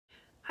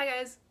Hi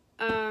guys,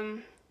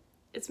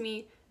 it's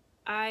me.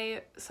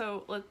 Let's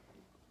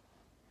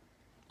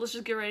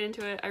just get right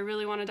into it. I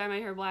really want to dye my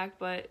hair black,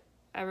 but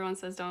everyone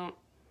says don't.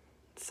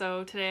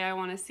 So today I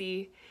want to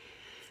see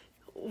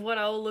what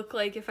I'll look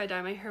like if I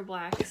dye my hair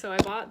black. So I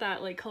bought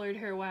that like colored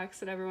hair wax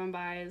that everyone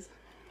buys.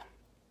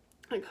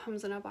 It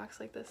comes in a box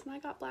like this, and I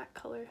got black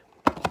color.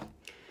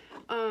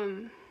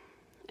 And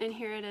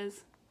here it is.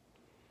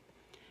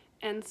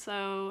 And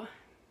so,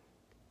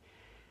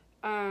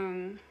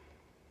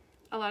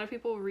 a lot of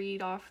people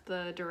read off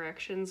the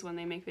directions when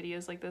they make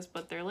videos like this,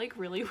 but they're like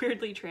really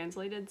weirdly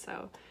translated,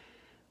 so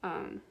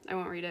I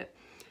won't read it.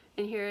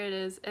 And here it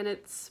is, and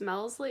it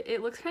smells like,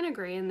 it looks kind of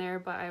gray in there,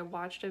 but I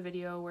watched a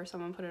video where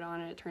someone put it on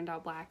and it turned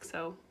out black,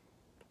 so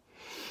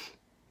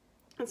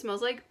it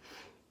smells like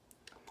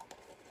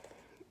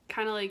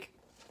kind of like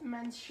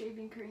men's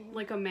shaving cream,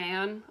 like a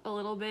man a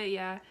little bit,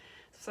 yeah.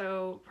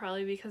 So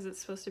probably because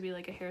it's supposed to be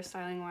like a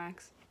hairstyling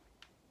wax.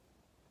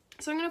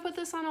 So I'm gonna put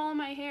this on all of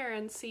my hair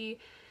and see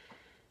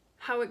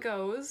how it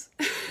goes.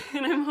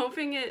 And I'm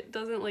hoping it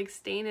doesn't like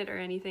stain it or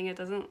anything. It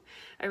doesn't,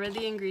 I read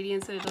the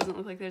ingredients and it doesn't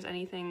look like there's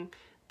anything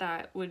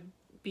that would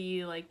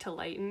be like to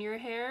lighten your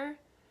hair.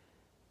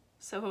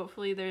 So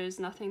hopefully there's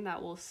nothing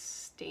that will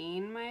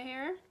stain my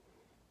hair.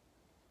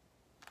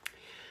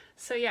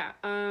 So yeah,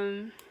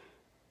 I'm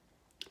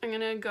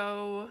gonna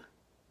go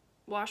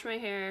wash my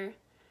hair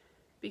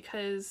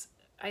because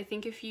I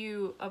think if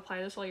you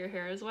apply this while your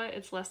hair is wet,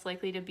 it's less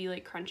likely to be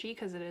like crunchy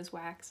because it is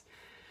wax.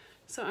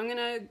 So I'm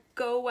gonna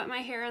go wet my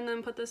hair and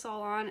then put this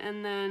all on,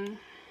 and then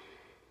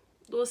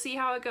we'll see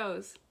how it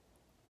goes.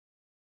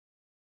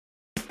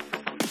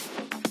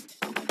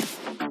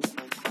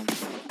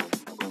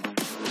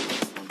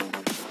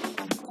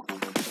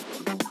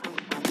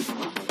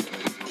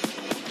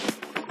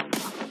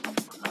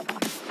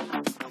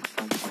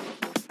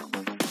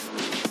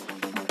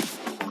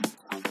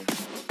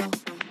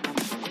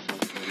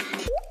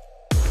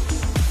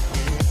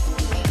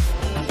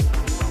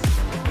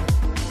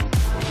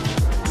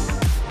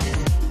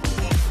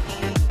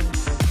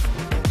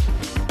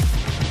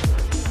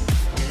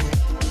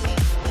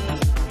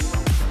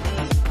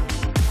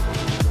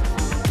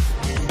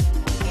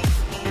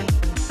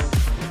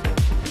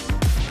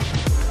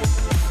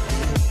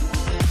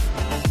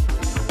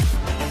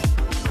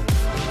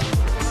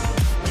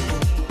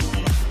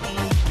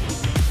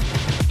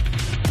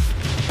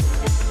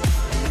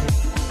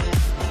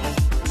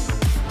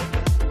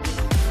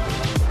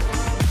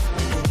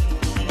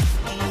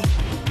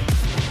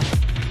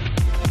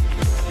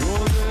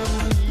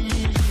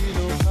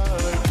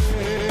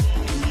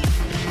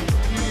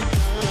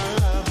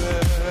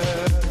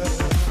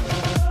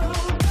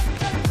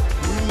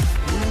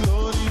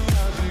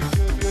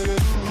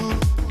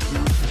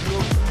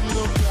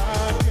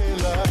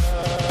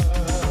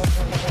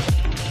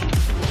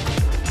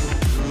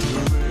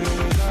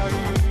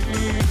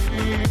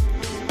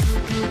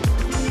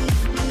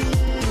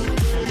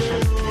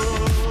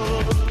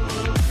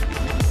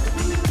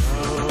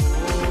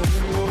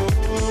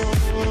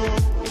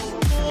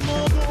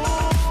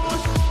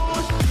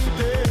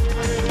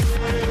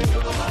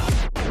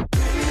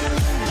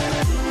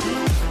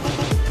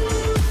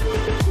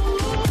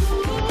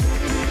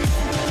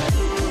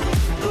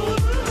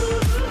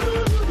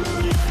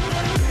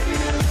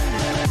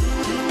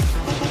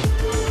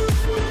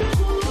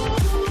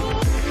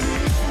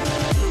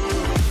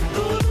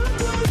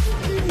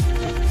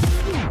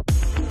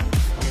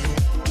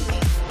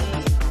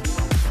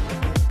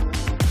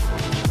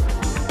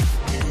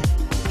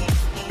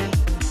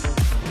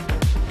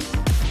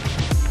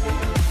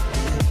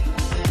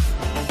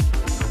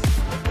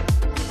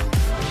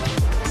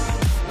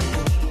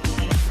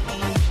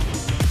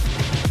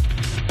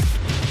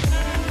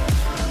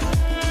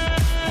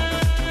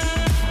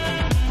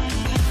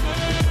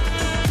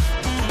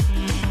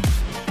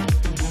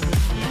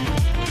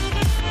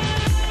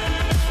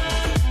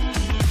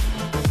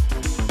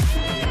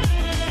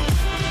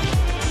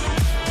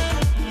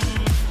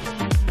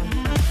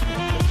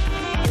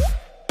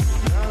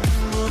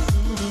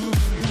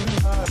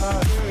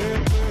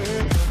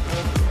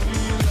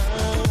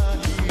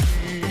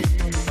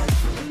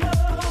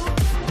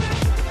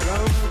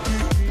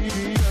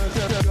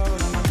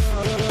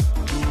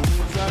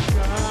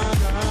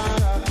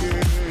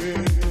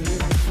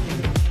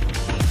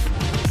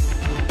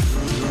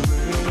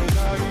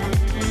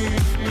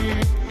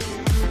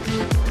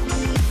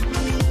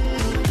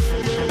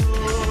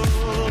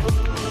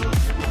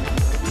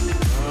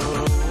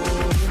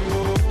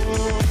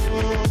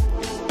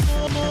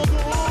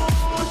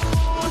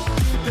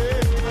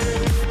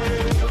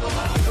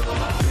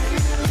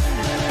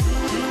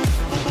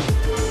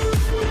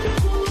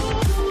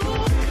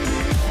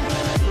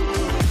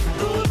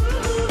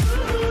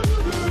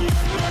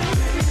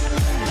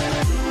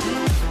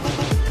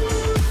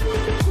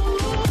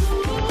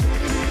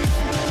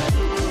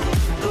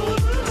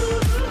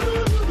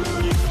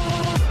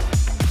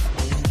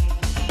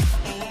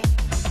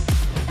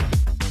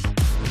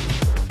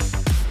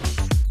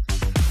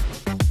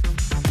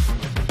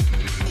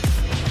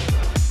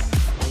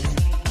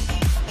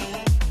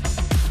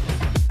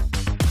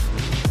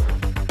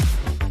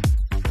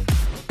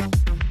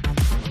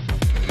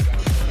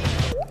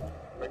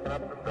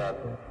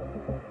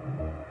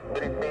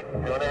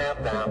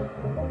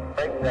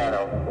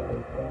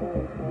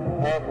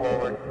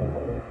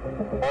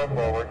 4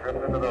 forward,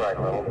 drift into the right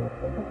a little.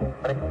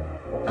 Ready?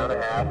 Down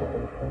a half.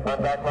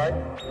 Contact light.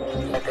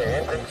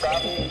 Okay, engine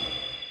stop.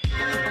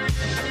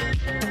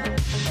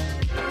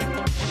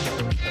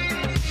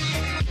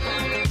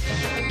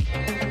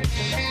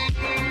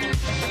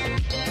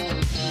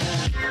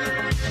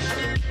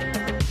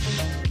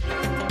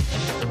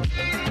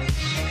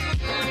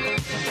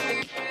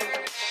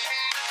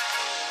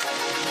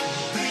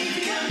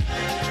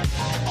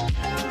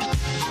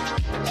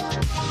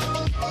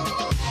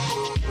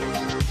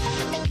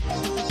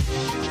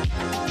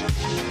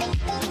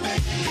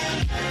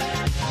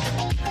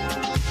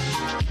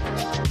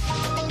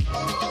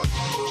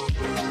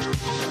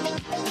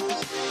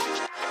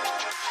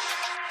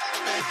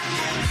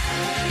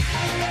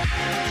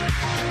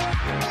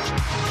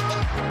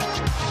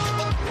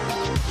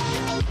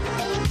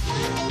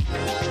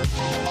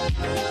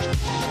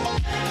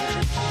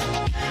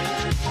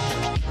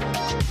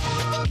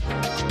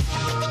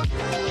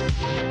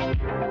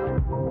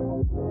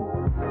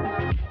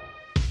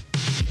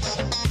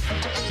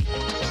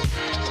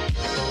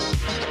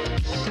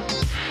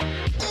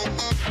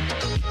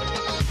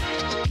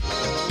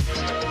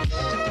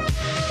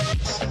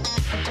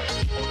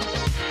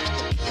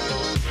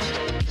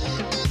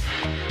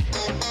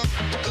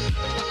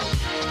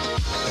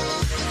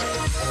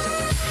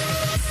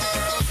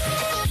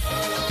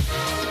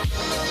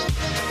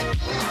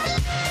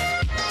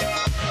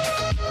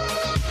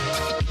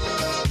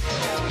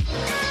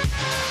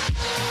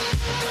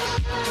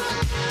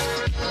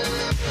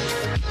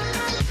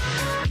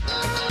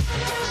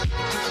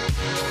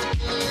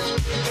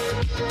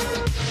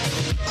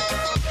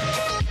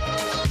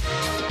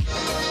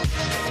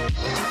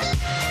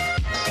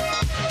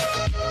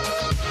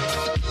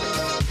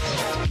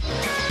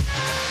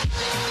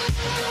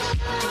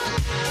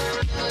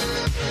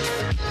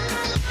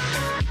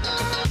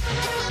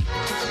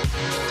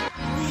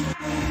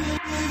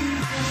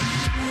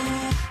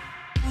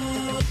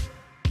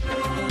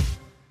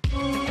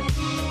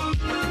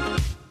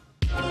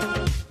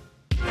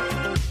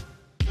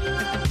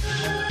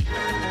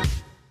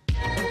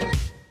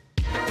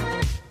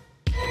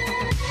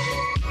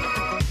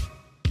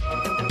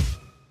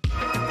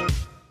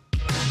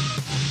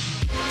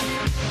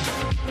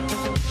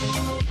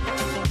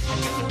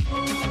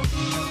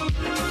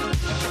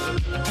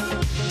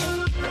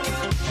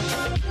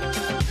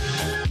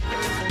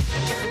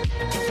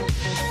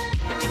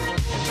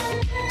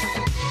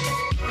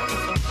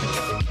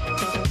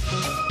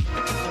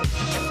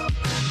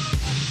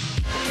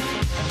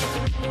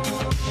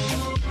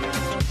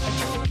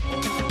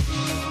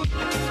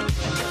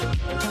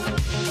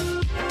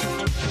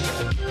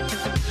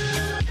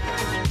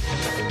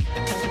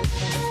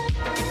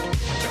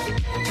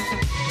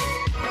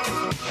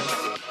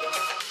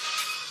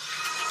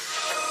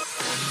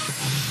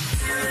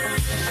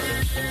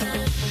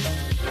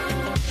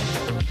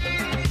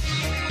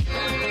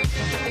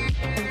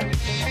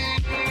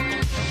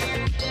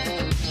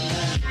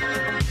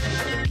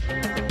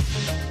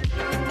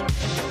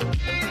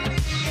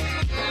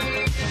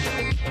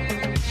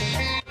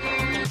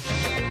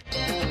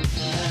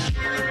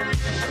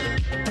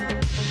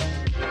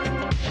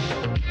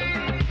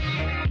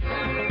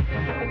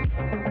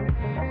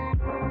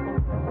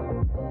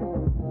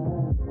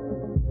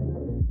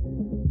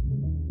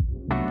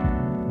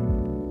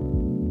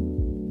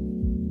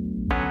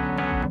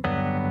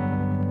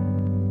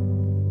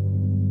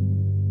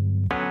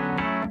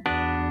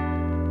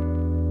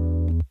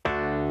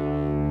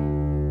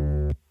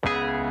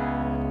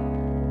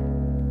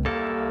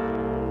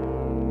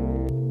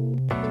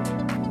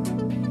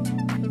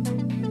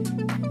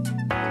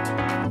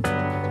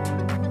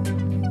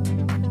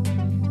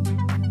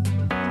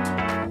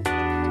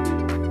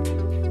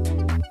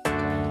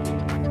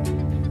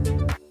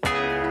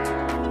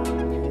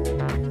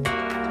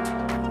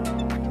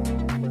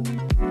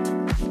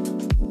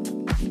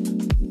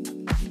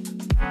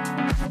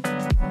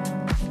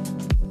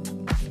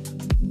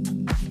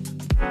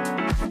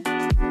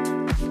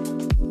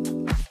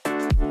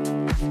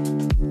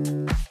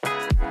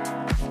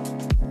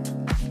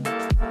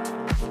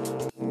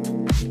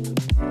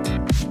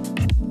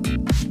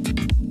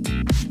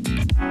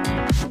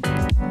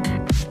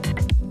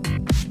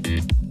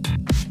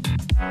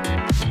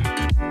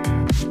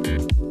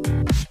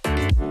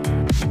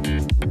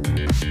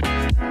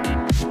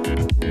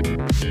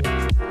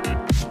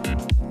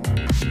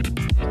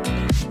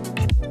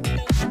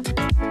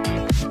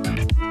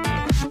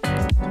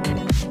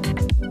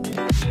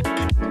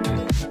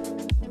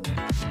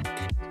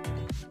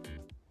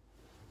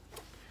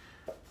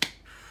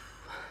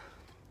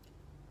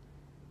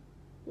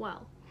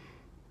 Well,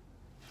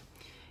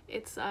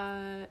 it's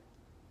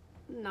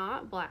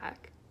not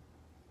black.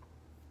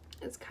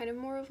 It's kind of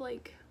more of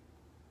like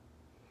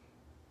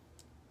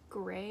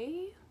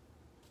gray,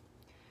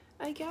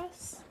 I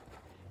guess.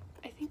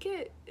 I think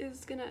it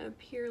is gonna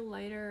appear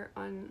lighter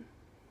on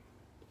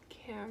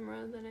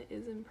camera than it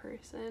is in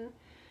person.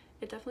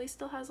 It definitely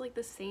still has like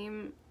the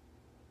same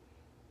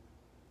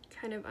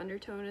kind of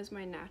undertone as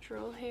my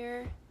natural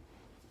hair.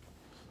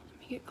 Let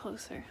me get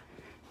closer.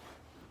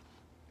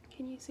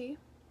 Can you see?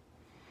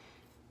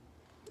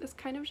 It's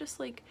kind of just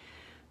like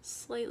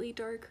slightly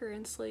darker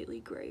and slightly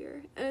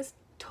grayer. And it's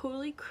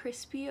totally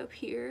crispy up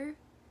here.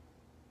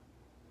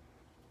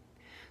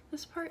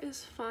 This part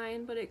is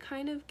fine, but it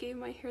kind of gave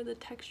my hair the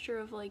texture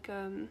of like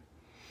a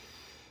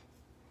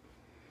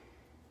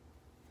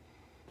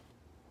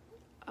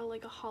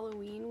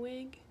Halloween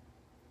wig.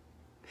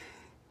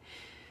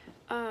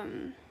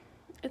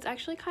 It's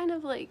actually kind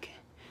of like,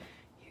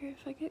 here,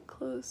 if I get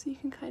close, you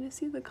can kind of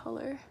see the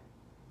color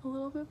a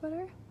little bit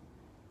better.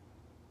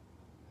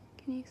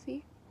 Can you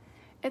see?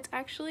 It's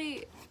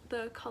actually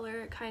the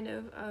color kind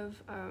of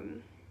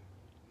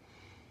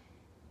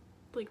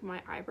like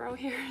my eyebrow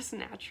hairs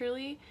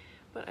naturally,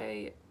 but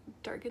I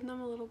darkened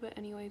them a little bit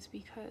anyways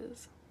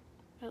because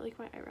I like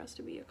my eyebrows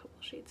to be a couple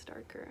shades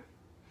darker.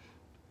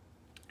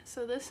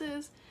 So this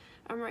is,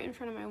 I'm right in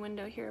front of my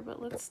window here,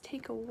 but let's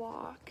take a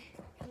walk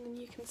and then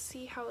you can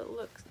see how it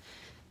looks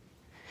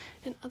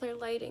in other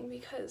lighting,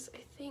 because I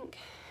think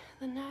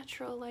the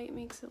natural light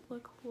makes it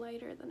look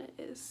lighter than it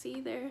is.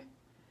 See there?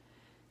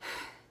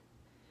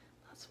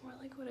 That's more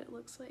like what it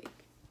looks like.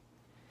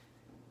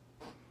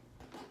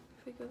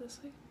 If we go this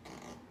way.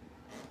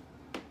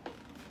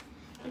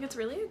 Like, it's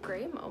really a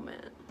gray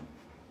moment.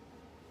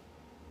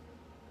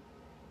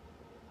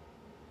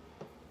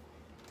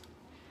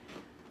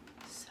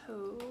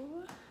 So,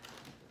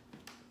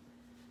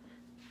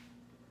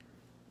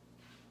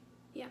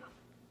 yeah.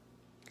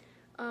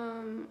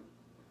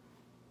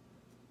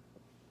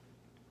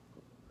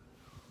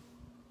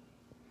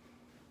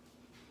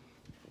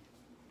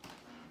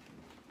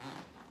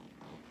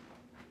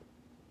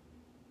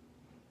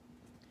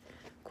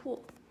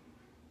 Cool.